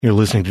You're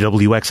listening to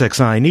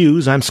WXXI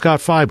News. I'm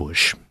Scott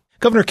Feibusch.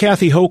 Governor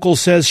Kathy Hochul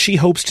says she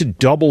hopes to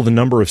double the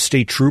number of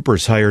state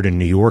troopers hired in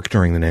New York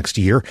during the next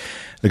year.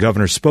 The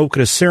governor spoke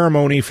at a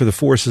ceremony for the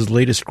force's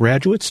latest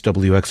graduates.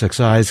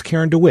 WXXI's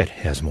Karen DeWitt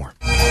has more.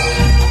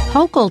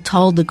 Hochul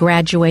told the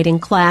graduating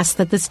class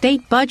that the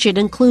state budget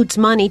includes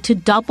money to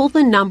double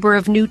the number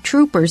of new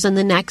troopers in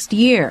the next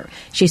year.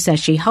 She says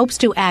she hopes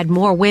to add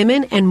more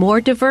women and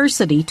more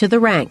diversity to the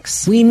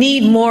ranks. We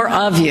need more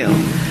of you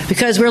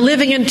because we're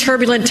living in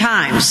turbulent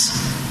times.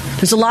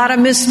 There's a lot of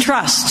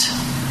mistrust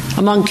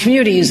among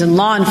communities and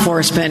law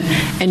enforcement,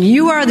 and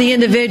you are the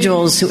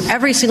individuals who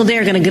every single day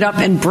are going to get up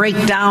and break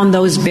down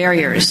those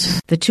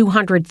barriers. The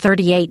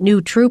 238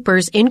 new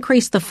troopers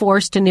increased the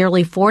force to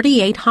nearly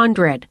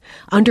 4,800.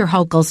 Under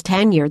Hochul's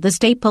tenure, the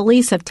state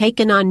police have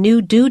taken on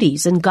new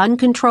duties in gun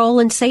control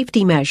and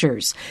safety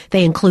measures.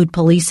 They include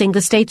policing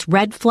the state's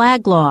red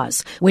flag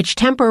laws, which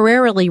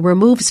temporarily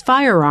removes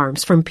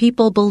firearms from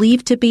people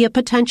believed to be a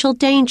potential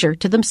danger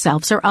to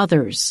themselves or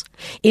others.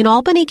 In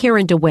Albany,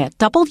 Karen DeWitt,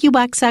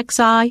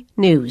 WXXI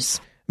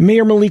News.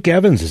 Mayor Malik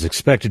Evans is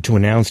expected to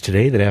announce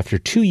today that after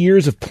 2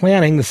 years of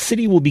planning, the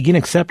city will begin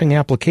accepting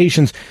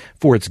applications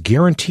for its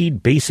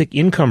Guaranteed Basic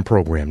Income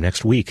program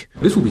next week.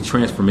 This will be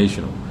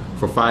transformational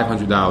for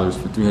 $500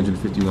 for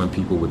 351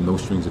 people with no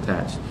strings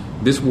attached.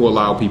 This will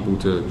allow people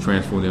to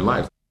transform their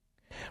lives.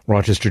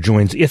 Rochester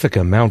joins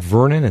Ithaca, Mount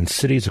Vernon, and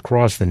cities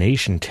across the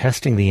nation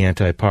testing the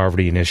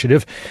anti-poverty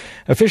initiative.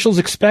 Officials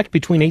expect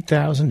between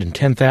 8,000 and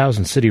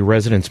 10,000 city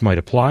residents might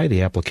apply.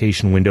 The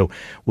application window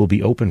will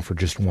be open for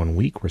just 1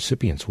 week.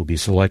 Recipients will be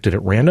selected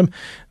at random.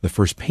 The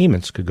first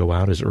payments could go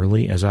out as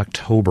early as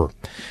October.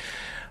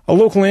 A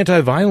local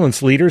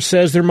anti-violence leader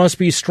says there must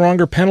be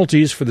stronger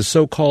penalties for the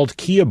so-called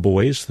Kia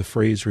boys. The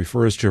phrase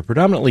refers to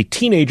predominantly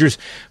teenagers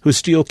who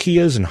steal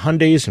Kias and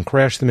Hyundais and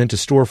crash them into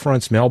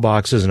storefronts,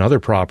 mailboxes, and other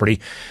property.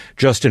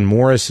 Justin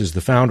Morris is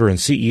the founder and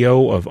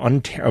CEO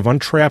of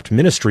Untrapped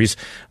Ministries,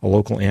 a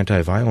local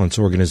anti-violence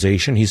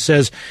organization. He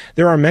says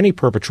there are many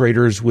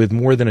perpetrators with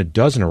more than a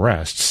dozen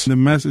arrests. The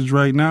message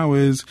right now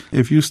is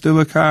if you steal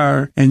a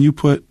car and you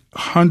put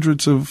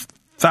hundreds of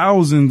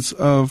thousands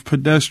of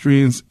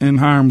pedestrians in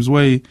harm's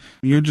way,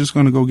 you're just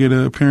going to go get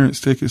an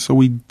appearance ticket. So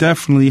we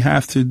definitely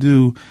have to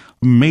do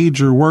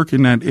major work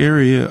in that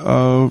area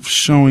of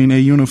showing a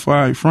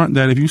unified front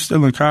that if you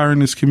steal a car in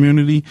this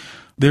community,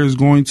 there's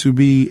going to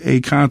be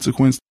a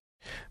consequence.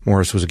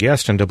 Morris was a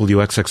guest on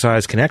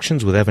WXXI's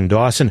Connections with Evan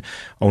Dawson.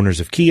 Owners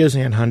of Kias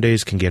and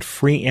Hyundais can get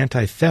free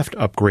anti-theft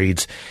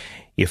upgrades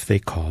if they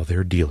call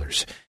their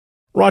dealers.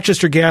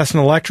 Rochester Gas and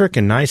Electric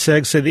and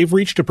NYSEG say they've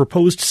reached a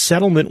proposed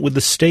settlement with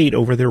the state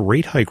over their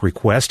rate hike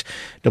request.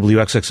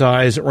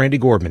 WXXI's Randy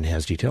Gordman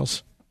has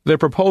details. The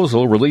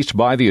proposal released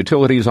by the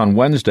utilities on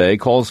Wednesday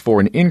calls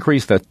for an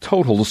increase that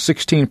totals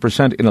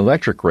 16% in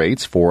electric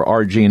rates for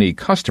RG&E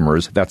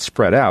customers that's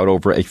spread out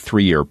over a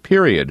 3-year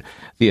period.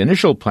 The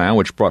initial plan,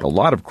 which brought a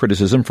lot of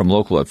criticism from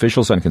local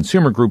officials and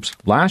consumer groups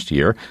last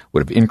year,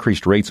 would have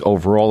increased rates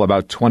overall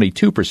about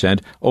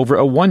 22% over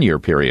a 1-year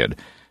period.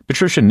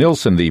 Patricia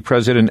Nilsson, the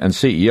president and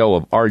CEO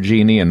of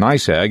RG&E and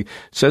NYSEG,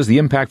 says the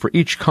impact for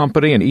each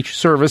company and each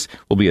service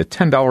will be a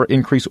 $10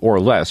 increase or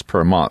less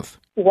per month.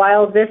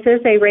 While this is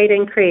a rate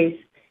increase,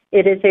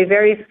 it is a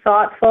very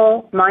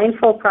thoughtful,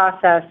 mindful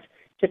process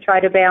to try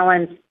to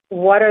balance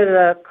what are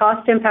the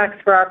cost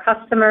impacts for our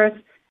customers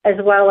as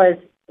well as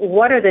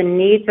what are the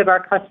needs of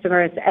our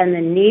customers and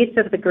the needs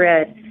of the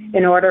grid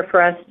in order for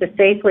us to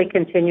safely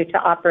continue to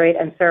operate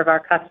and serve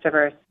our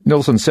customers.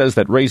 Nilsson says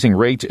that raising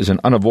rates is an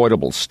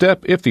unavoidable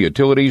step if the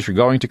utilities are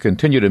going to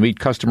continue to meet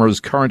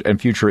customers' current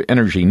and future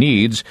energy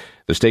needs.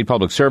 The State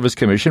Public Service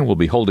Commission will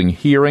be holding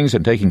hearings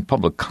and taking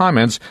public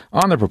comments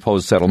on the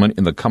proposed settlement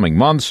in the coming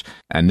months,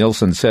 and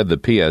Nilsson said the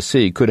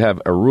PSC could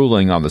have a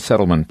ruling on the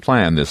settlement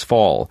plan this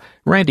fall.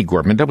 Randy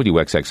Gordman,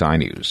 WXXI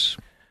News.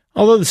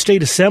 Although the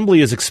State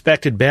Assembly is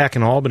expected back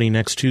in Albany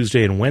next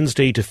Tuesday and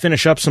Wednesday to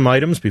finish up some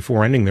items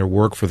before ending their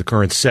work for the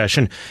current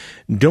session,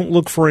 don't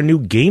look for a new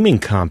gaming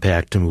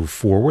compact to move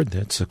forward.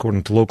 That's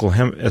according to local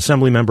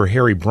Assembly member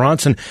Harry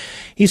Bronson.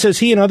 He says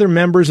he and other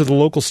members of the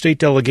local state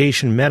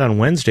delegation met on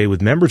Wednesday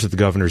with members of the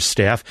governor's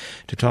staff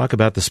to talk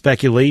about the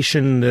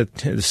speculation that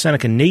the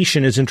Seneca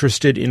Nation is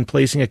interested in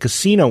placing a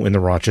casino in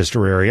the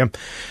Rochester area.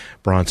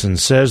 Bronson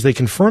says they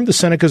confirmed the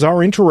Senecas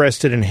are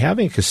interested in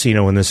having a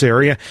casino in this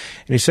area,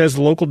 and he says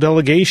the local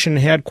delegation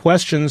had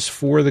questions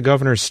for the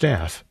governor's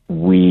staff.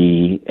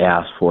 We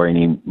asked for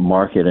any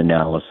market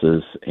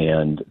analysis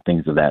and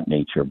things of that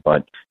nature,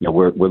 but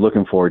we're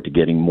looking forward to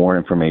getting more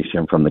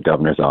information from the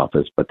governor's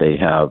office, but they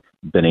have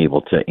been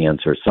able to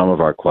answer some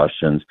of our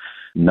questions,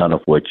 none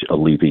of which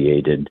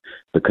alleviated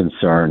the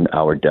concern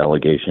our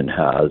delegation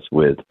has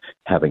with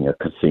having a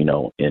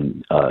casino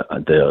in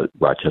the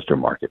Rochester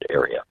market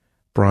area.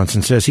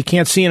 Bronson says he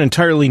can't see an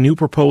entirely new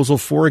proposal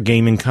for a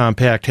gaming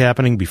compact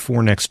happening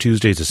before next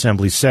Tuesday's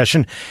Assembly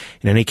session.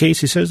 In any case,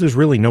 he says there's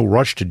really no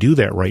rush to do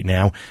that right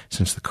now,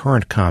 since the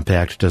current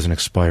compact doesn't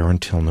expire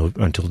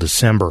until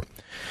December.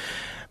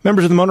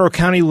 Members of the Monroe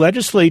County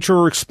Legislature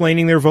are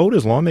explaining their vote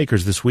as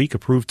lawmakers this week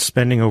approved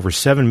spending over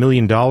 $7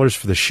 million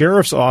for the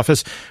sheriff's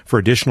office for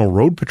additional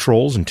road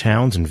patrols in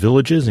towns and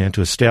villages and to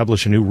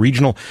establish a new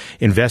regional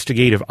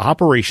investigative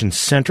operations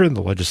center.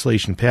 The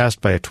legislation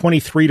passed by a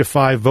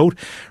 23-5 vote.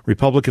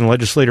 Republican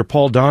legislator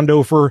Paul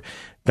Dondorfer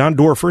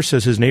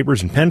says his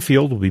neighbors in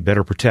Penfield will be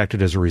better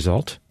protected as a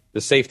result.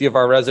 The safety of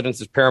our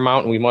residents is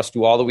paramount, and we must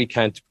do all that we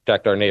can to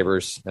protect our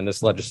neighbors, and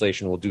this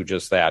legislation will do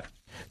just that.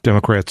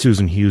 Democrat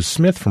Susan Hughes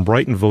Smith from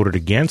Brighton voted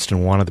against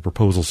and wanted the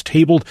proposals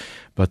tabled,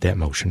 but that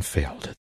motion failed.